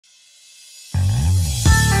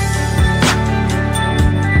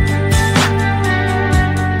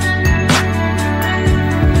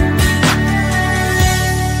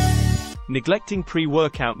Neglecting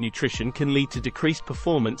pre-workout nutrition can lead to decreased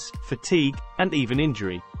performance, fatigue, and even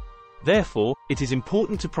injury. Therefore, it is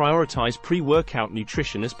important to prioritize pre-workout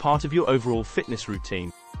nutrition as part of your overall fitness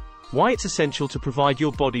routine. Why it's essential to provide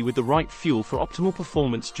your body with the right fuel for optimal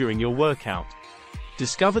performance during your workout.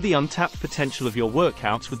 Discover the untapped potential of your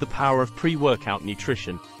workouts with the power of pre-workout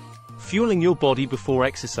nutrition. Fueling your body before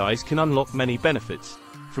exercise can unlock many benefits,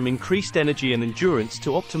 from increased energy and endurance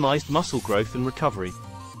to optimized muscle growth and recovery.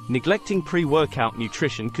 Neglecting pre-workout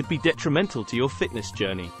nutrition could be detrimental to your fitness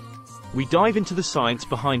journey. We dive into the science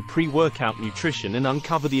behind pre-workout nutrition and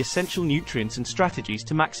uncover the essential nutrients and strategies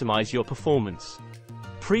to maximize your performance.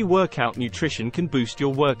 Pre-workout nutrition can boost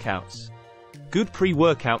your workouts. Good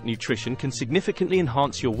pre-workout nutrition can significantly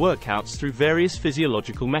enhance your workouts through various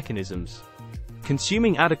physiological mechanisms.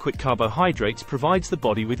 Consuming adequate carbohydrates provides the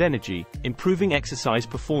body with energy, improving exercise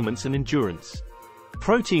performance and endurance.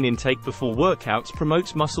 Protein intake before workouts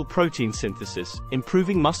promotes muscle protein synthesis,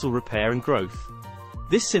 improving muscle repair and growth.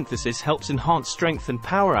 This synthesis helps enhance strength and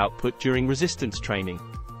power output during resistance training.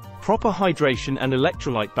 Proper hydration and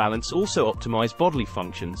electrolyte balance also optimize bodily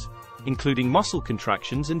functions, including muscle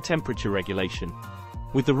contractions and temperature regulation.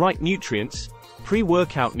 With the right nutrients,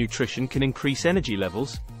 pre-workout nutrition can increase energy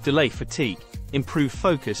levels, delay fatigue, improve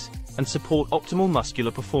focus, and support optimal muscular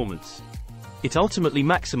performance. It ultimately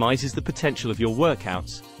maximizes the potential of your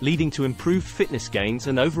workouts, leading to improved fitness gains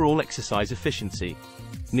and overall exercise efficiency.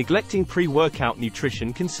 Neglecting pre-workout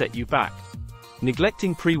nutrition can set you back.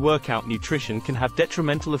 Neglecting pre-workout nutrition can have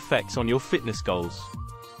detrimental effects on your fitness goals.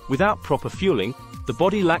 Without proper fueling, the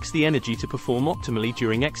body lacks the energy to perform optimally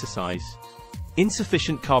during exercise.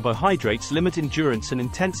 Insufficient carbohydrates limit endurance and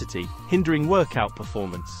intensity, hindering workout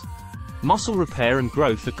performance. Muscle repair and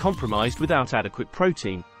growth are compromised without adequate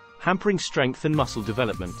protein, hampering strength and muscle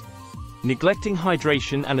development. Neglecting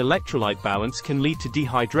hydration and electrolyte balance can lead to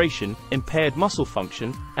dehydration, impaired muscle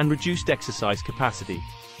function, and reduced exercise capacity.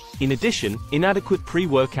 In addition, inadequate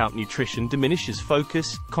pre-workout nutrition diminishes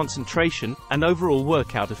focus, concentration, and overall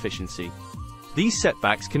workout efficiency. These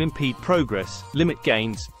setbacks can impede progress, limit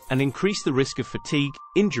gains, and increase the risk of fatigue,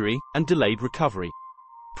 injury, and delayed recovery.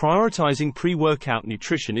 Prioritizing pre-workout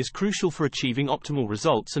nutrition is crucial for achieving optimal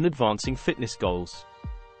results and advancing fitness goals.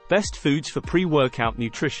 Best foods for pre-workout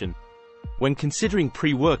nutrition. When considering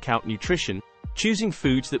pre-workout nutrition, choosing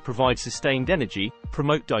foods that provide sustained energy,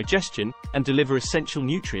 promote digestion, and deliver essential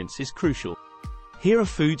nutrients is crucial. Here are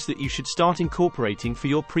foods that you should start incorporating for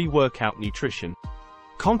your pre-workout nutrition.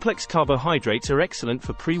 Complex carbohydrates are excellent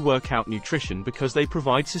for pre-workout nutrition because they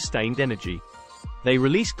provide sustained energy. They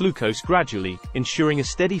release glucose gradually, ensuring a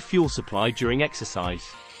steady fuel supply during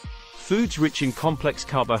exercise. Foods rich in complex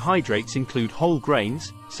carbohydrates include whole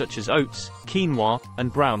grains, such as oats, quinoa,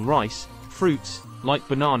 and brown rice, fruits, like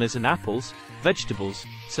bananas and apples, vegetables,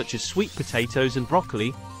 such as sweet potatoes and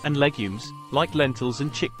broccoli, and legumes, like lentils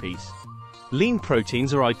and chickpeas. Lean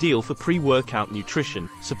proteins are ideal for pre-workout nutrition,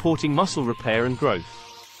 supporting muscle repair and growth.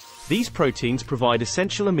 These proteins provide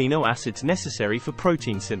essential amino acids necessary for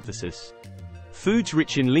protein synthesis. Foods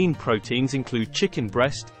rich in lean proteins include chicken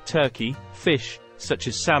breast, turkey, fish, such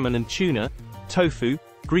as salmon and tuna, tofu,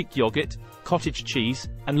 Greek yogurt, cottage cheese,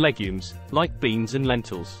 and legumes, like beans and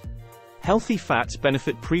lentils. Healthy fats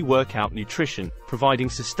benefit pre-workout nutrition, providing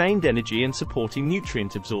sustained energy and supporting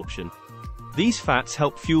nutrient absorption. These fats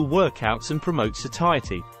help fuel workouts and promote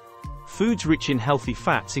satiety. Foods rich in healthy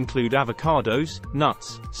fats include avocados,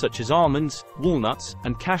 nuts, such as almonds, walnuts,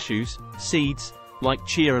 and cashews, seeds, like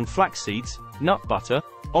chia and flax seeds, nut butter,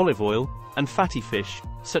 olive oil, and fatty fish,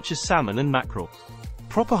 such as salmon and mackerel.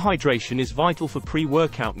 Proper hydration is vital for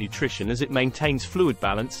pre-workout nutrition as it maintains fluid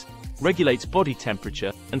balance, regulates body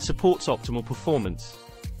temperature, and supports optimal performance.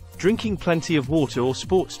 Drinking plenty of water or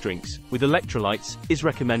sports drinks, with electrolytes, is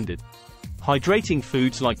recommended. Hydrating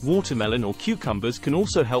foods like watermelon or cucumbers can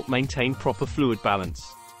also help maintain proper fluid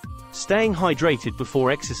balance. Staying hydrated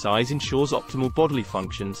before exercise ensures optimal bodily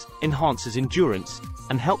functions, enhances endurance,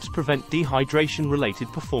 and helps prevent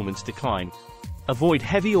dehydration-related performance decline. Avoid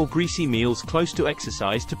heavy or greasy meals close to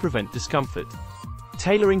exercise to prevent discomfort.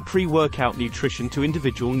 Tailoring pre-workout nutrition to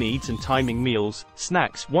individual needs and timing meals,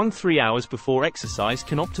 snacks 1-3 hours before exercise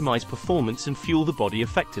can optimize performance and fuel the body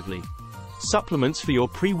effectively. Supplements for your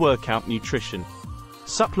pre-workout nutrition.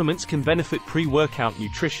 Supplements can benefit pre-workout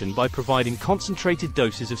nutrition by providing concentrated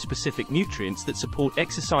doses of specific nutrients that support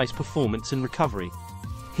exercise performance and recovery.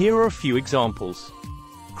 Here are a few examples.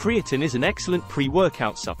 Creatine is an excellent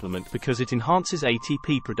pre-workout supplement because it enhances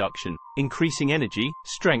ATP production, increasing energy,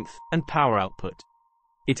 strength, and power output.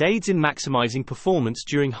 It aids in maximizing performance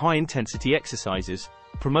during high-intensity exercises,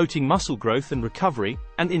 promoting muscle growth and recovery,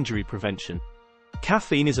 and injury prevention.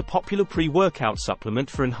 Caffeine is a popular pre-workout supplement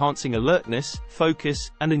for enhancing alertness,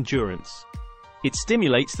 focus, and endurance. It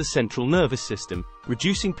stimulates the central nervous system,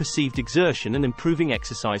 reducing perceived exertion and improving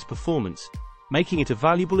exercise performance, making it a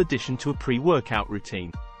valuable addition to a pre-workout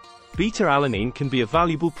routine. Beta-alanine can be a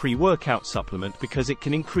valuable pre-workout supplement because it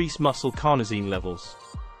can increase muscle carnosine levels.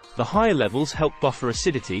 The higher levels help buffer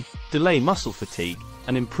acidity, delay muscle fatigue,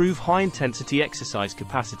 and improve high-intensity exercise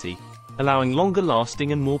capacity, allowing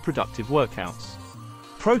longer-lasting and more productive workouts.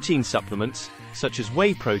 Protein supplements, such as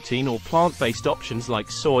whey protein or plant-based options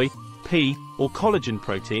like soy, pea, or collagen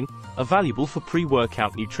protein, are valuable for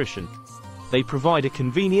pre-workout nutrition. They provide a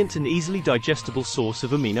convenient and easily digestible source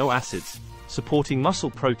of amino acids, supporting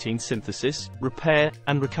muscle protein synthesis, repair,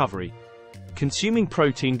 and recovery. Consuming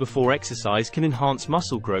protein before exercise can enhance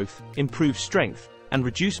muscle growth, improve strength, and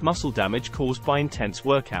reduce muscle damage caused by intense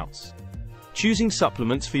workouts. Choosing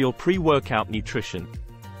supplements for your pre-workout nutrition.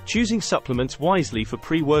 Choosing supplements wisely for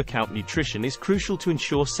pre-workout nutrition is crucial to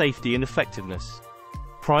ensure safety and effectiveness.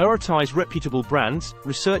 Prioritize reputable brands,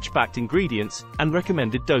 research-backed ingredients, and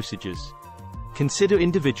recommended dosages. Consider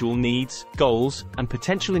individual needs, goals, and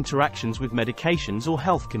potential interactions with medications or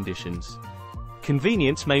health conditions.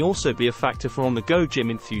 Convenience may also be a factor for on-the-go gym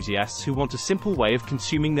enthusiasts who want a simple way of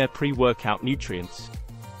consuming their pre-workout nutrients.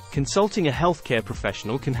 Consulting a healthcare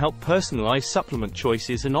professional can help personalize supplement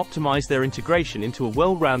choices and optimize their integration into a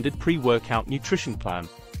well-rounded pre-workout nutrition plan.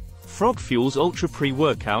 Frog Fuel's Ultra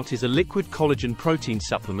Pre-Workout is a liquid collagen protein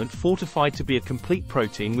supplement fortified to be a complete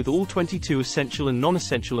protein with all 22 essential and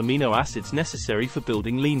non-essential amino acids necessary for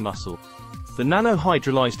building lean muscle. The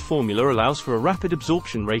nano-hydrolyzed formula allows for a rapid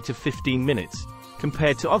absorption rate of 15 minutes,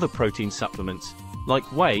 compared to other protein supplements, like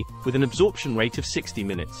whey, with an absorption rate of 60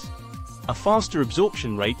 minutes. A faster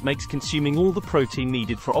absorption rate makes consuming all the protein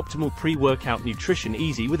needed for optimal pre-workout nutrition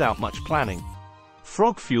easy without much planning.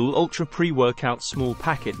 Frog Fuel Ultra Pre-Workout Small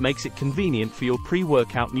Packet makes it convenient for your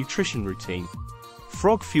pre-workout nutrition routine.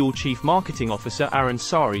 Frog Fuel Chief Marketing Officer Aaron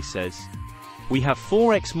Sari says, "We have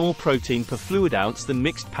 4x more protein per fluid ounce than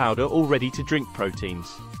mixed powder or ready-to-drink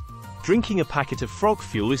proteins. Drinking a packet of Frog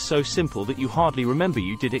Fuel is so simple that you hardly remember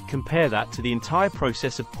you did it. Compare that to the entire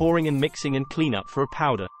process of pouring and mixing and cleanup for a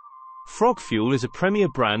powder." Frog Fuel is a premier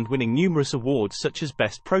brand winning numerous awards such as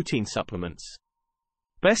Best Protein Supplements,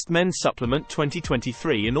 Best Men's Supplement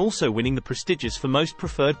 2023, and also winning the prestigious For Most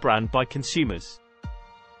Preferred Brand by consumers,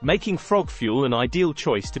 making Frog Fuel an ideal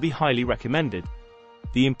choice to be highly recommended.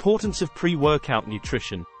 The importance of pre-workout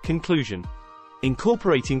nutrition. Conclusion: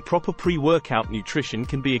 incorporating proper pre-workout nutrition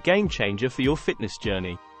can be a game-changer for your fitness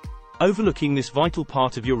journey. Overlooking this vital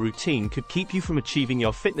part of your routine could keep you from achieving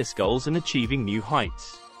your fitness goals and achieving new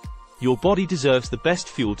heights. Your body deserves the best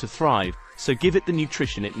fuel to thrive, so give it the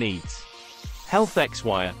nutrition it needs. Health X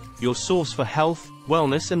Wire, your source for health,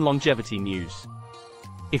 wellness and longevity news.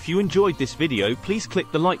 If you enjoyed this video, please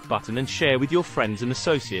click the like button and share with your friends and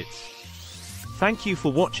associates. Thank you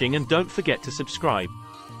for watching, and don't forget to subscribe.